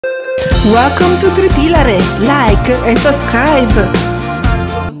Welcome to Tripilare! Like and subscribe!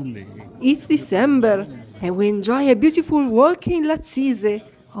 It's December and we enjoy a beautiful walk in Lazise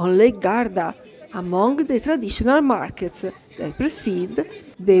on Lake Garda among the traditional markets that precede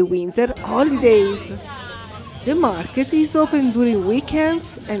the winter holidays. The market is open during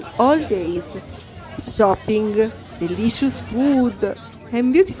weekends and holidays. Shopping, delicious food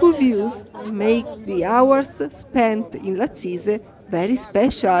and beautiful views make the hours spent in Lazise very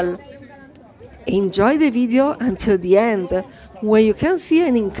special. Enjoy the video until the end, where you can see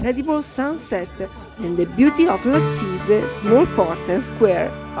an incredible sunset and the beauty of Lazise small port and square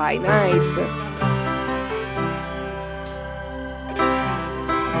by night.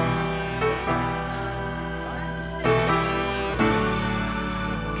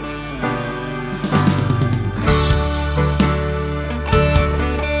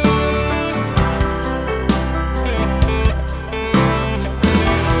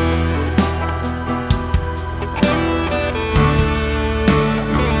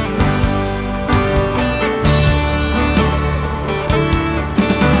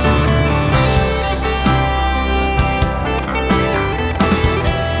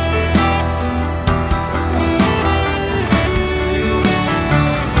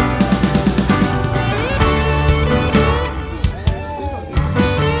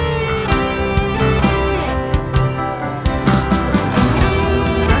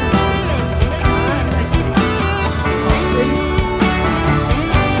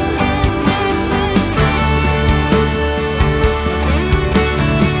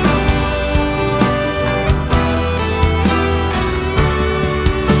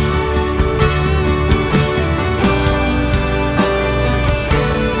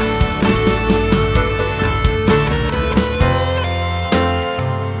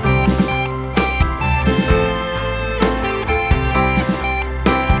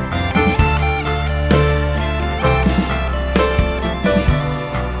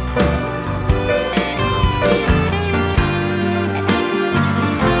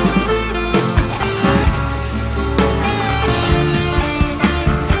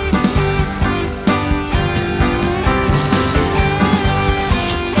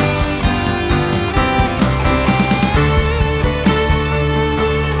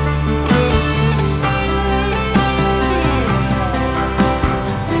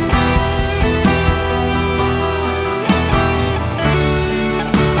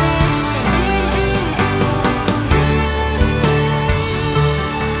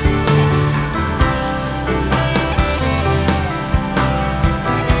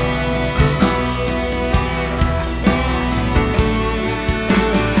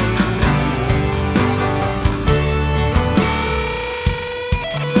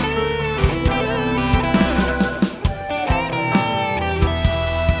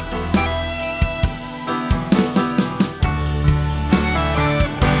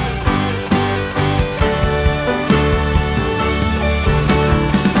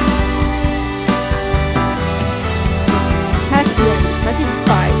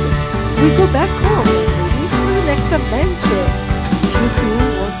 We go back home and wait for the next adventure. If you too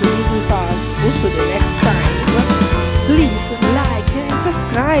want to live with us also the next time, please like and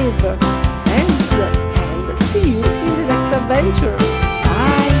subscribe. Thanks and see you in the next adventure.